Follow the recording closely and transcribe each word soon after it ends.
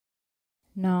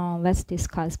Now let's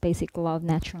discuss basic law of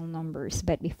natural numbers.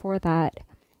 But before that,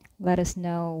 let us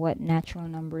know what natural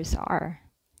numbers are.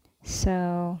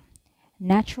 So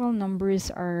natural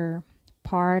numbers are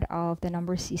part of the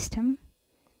number system,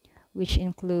 which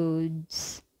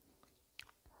includes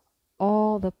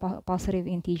all the positive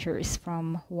integers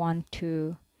from 1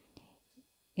 to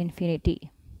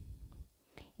infinity.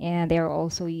 And they are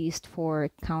also used for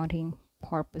counting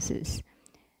purposes.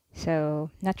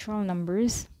 So natural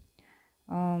numbers,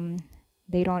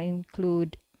 they don't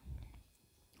include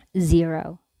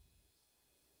 0.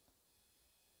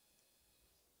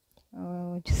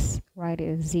 Just write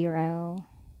it as 0.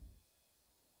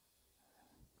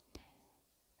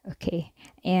 Okay,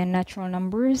 and natural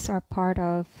numbers are part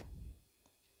of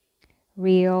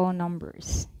real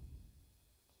numbers.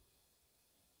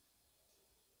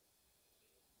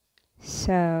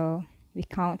 So we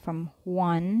count from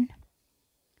 1,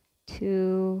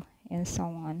 2, and so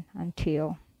on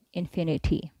until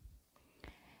infinity.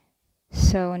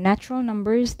 So natural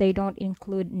numbers, they don't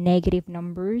include negative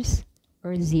numbers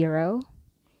or 0.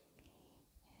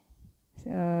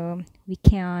 So we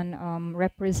can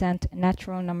represent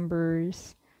natural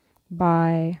numbers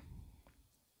by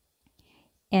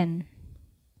n.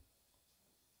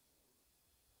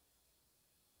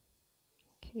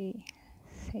 Okay,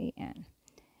 say n.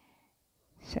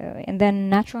 So, and then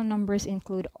natural numbers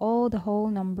include all the whole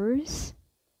numbers.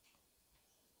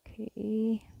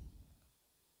 Okay,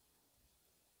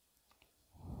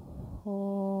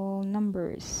 whole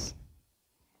numbers,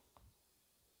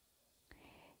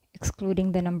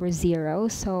 excluding the number 0.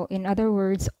 So in other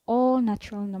words, all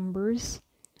natural numbers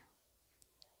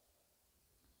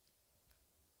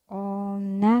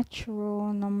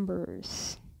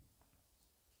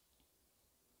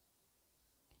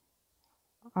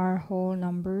are whole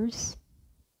numbers,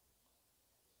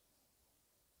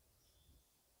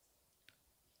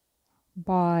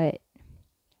 but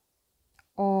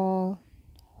all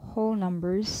whole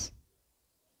numbers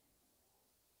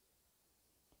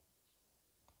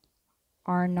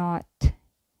are not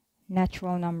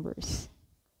natural numbers.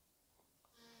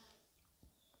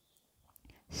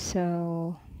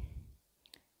 So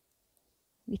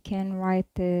we can write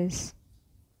this,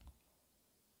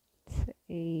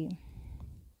 say,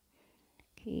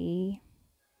 okay,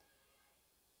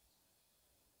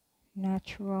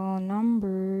 natural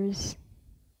numbers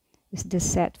is the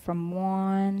set from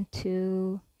 1,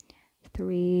 2,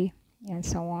 3, and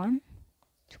so on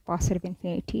to positive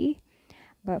infinity.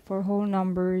 But for whole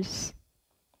numbers,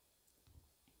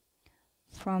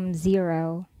 from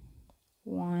 0,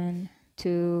 1,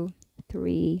 2,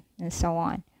 3, and so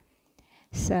on.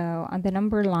 So on the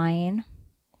number line,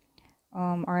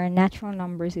 our natural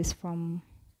numbers is from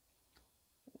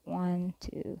 1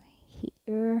 to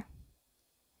here.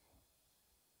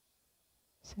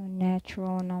 So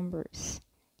natural numbers,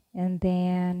 and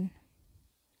then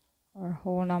our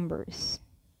whole numbers.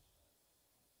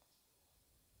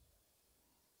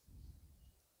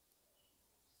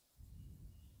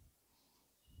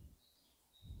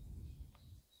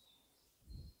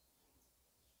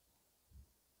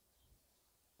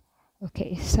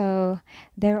 Okay, so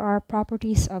there are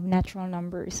properties of natural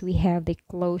numbers. We have the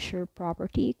closure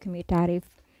property, commutative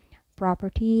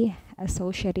property,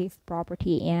 associative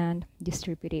property, and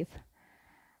distributive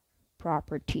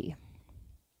property.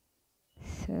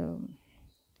 So,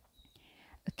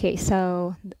 okay,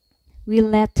 so we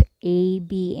let A,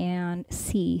 B, and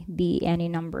C be any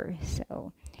number.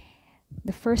 So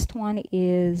the first one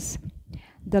is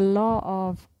the law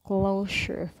of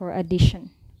closure for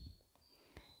addition.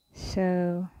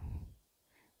 So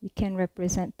we can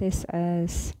represent this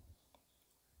as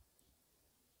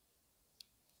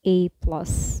A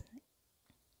plus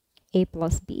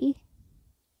B.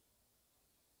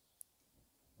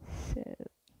 So,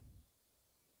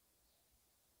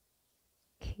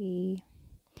 okay.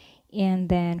 And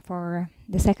then for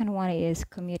the second one is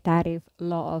commutative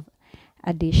law of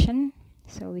addition.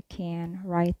 So we can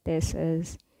write this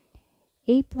as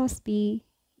A plus B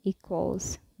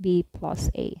equals B plus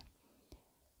A.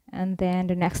 And then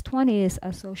the next one is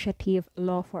associative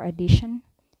law for addition.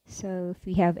 So if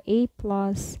we have A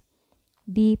plus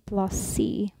B plus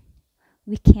C,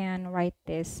 we can write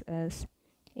this as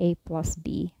A plus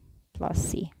B plus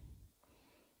C.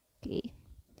 Okay.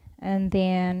 And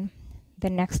then the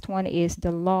next one is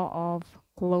the law of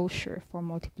closure for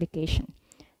multiplication.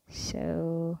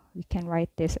 So we can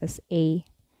write this as A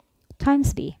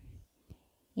times B.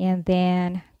 And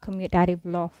then commutative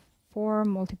law for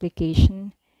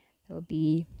multiplication will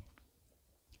be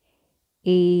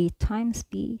A times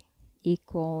B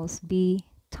equals B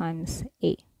times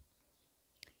A.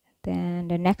 Then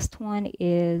the next one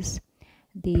is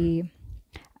the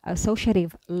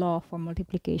associative law for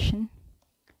multiplication.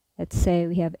 Let's say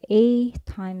we have A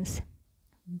times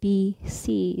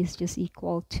BC is just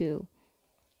equal to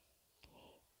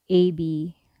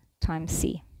AB times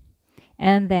C.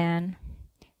 And then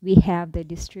we have the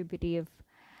distributive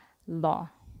law.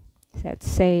 So let's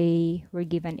say we're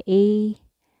given A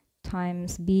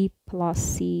times B plus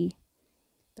C,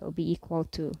 that will be equal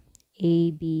to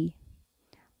AB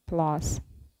plus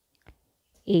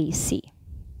AC.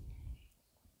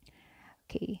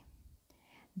 Okay,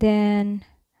 then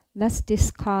let's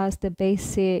discuss the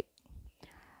basic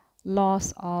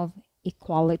laws of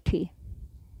equality.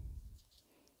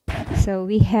 So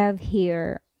we have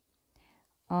here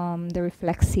the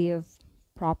reflexive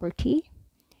property,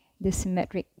 the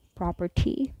symmetric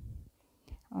property,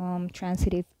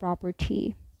 transitive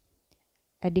property,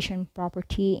 addition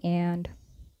property, and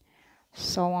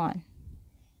so on.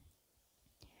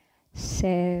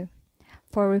 So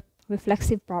for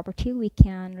reflexive property, we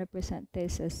can represent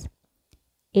this as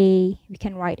A. We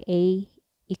can write A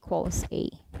equals A.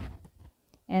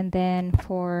 And then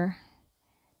for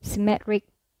symmetric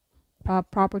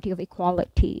property of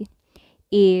equality,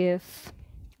 if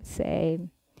say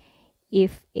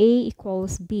if A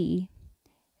equals B,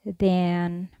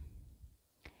 then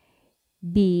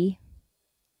B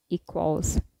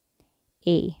equals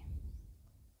A.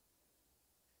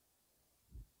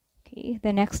 Okay,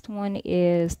 the next one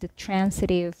is the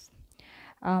transitive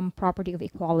property of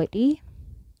equality.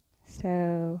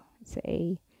 So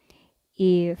say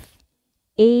if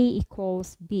A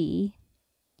equals B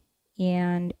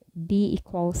and B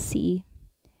equals C,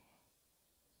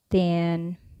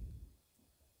 then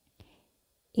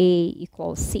A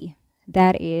equals C.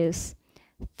 That is,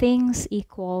 things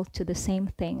equal to the same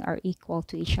thing are equal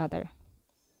to each other.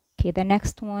 Okay, the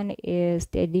next one is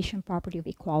the addition property of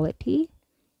equality.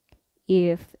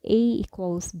 If A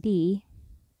equals B,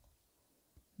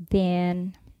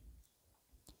 then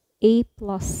A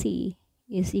plus C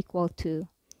is equal to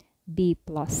B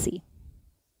plus C.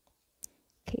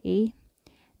 Okay,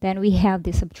 then we have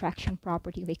the subtraction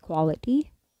property of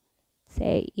equality.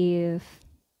 Say if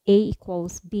A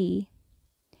equals B,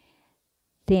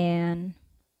 then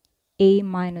A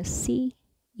minus C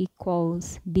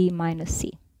equals B minus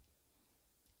C.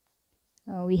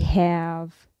 We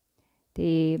have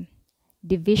the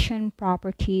division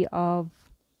property of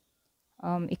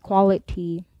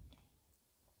equality.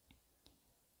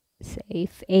 Say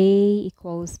if A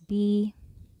equals B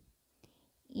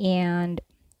and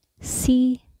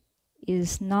C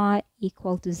is not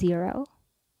equal to 0,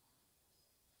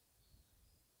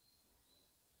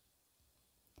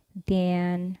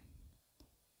 then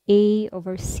A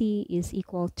over C is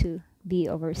equal to B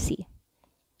over C.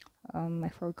 I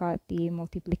forgot the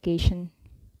multiplication.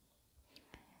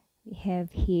 We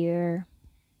have here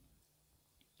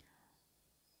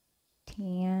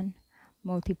 10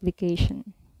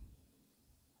 multiplication.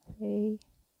 Okay.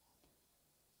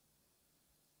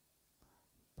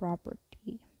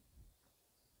 Property.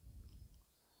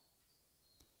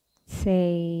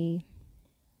 Say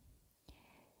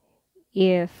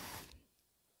if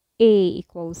A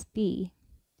equals B,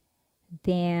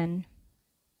 then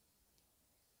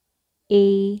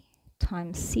A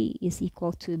times C is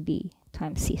equal to B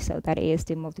times C. So that is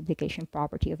the multiplication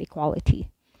property of equality.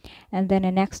 And then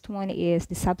the next one is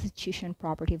the substitution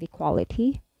property of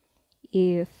equality.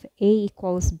 If A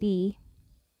equals B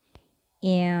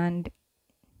and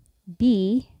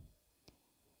B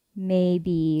may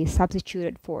be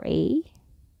substituted for A.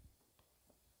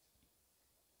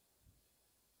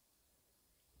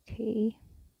 Okay,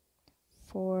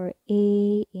 for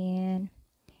A in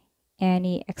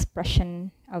any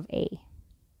expression of A.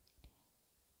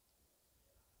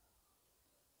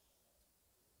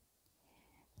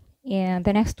 And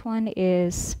the next one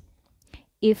is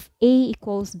if A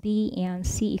equals B and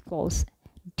C equals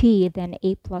D, then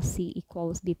A plus C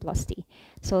equals B plus D.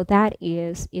 So that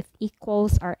is if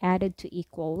equals are added to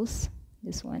equals,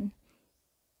 this one,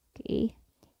 okay,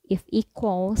 if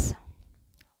equals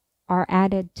are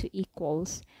added to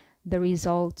equals, the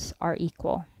results are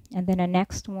equal. And then the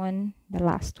next one, the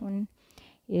last one,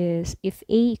 is if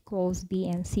A equals B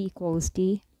and C equals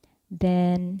D,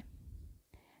 then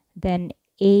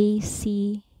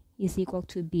AC is equal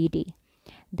to BD.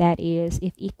 That is,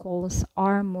 if equals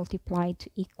are multiplied to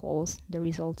equals, the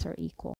results are equal.